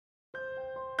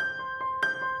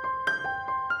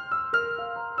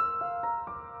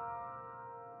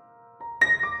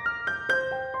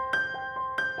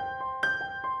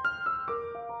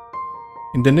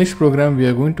In the next program, we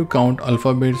are going to count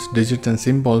alphabets, digits and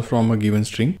symbols from a given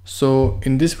string. So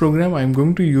in this program, I am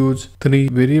going to use three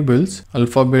variables,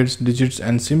 alphabets, digits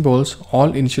and symbols,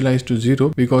 all initialized to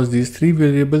 0 because these three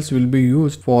variables will be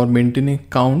used for maintaining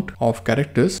count of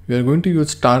characters. We are going to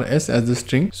use *s as the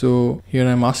string. So here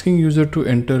I am asking user to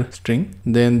enter string.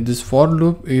 Then this for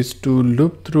loop is to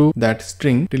loop through that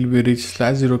string till we reach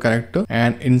 /0 character.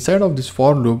 And inside of this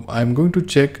for loop, I am going to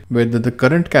check whether the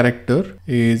current character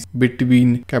is between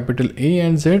capital A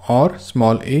and Z or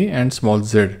small a and small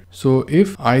z. So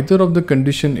if either of the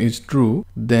condition is true,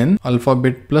 then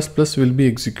alphabet ++ will be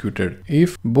executed.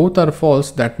 If both are false,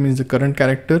 that means the current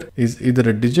character is either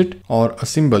a digit or a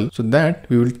symbol. So that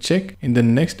we will check in the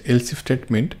next else if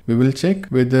statement. We will check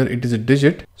whether it is a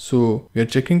digit. So we are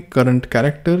checking current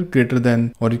character greater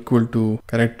than or equal to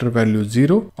character value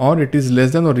 0, or it is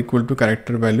less than or equal to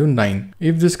character value 9.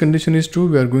 If this condition is true,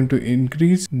 we are going to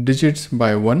increase digits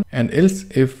by 1, and else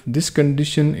if this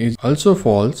condition is also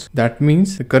false, that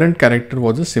means the current character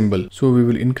was a symbol. So we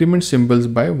will increment symbols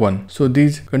by 1. So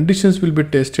these conditions will be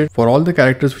tested for all the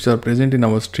characters which are present in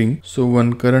our string. So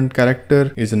when current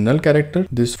character is a null character,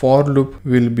 this for loop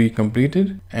will be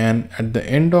completed, and at the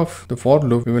end of the for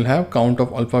loop we will have count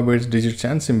of alphabets, digits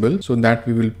and symbols, so that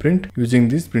we will print using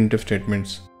these printf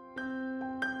statements.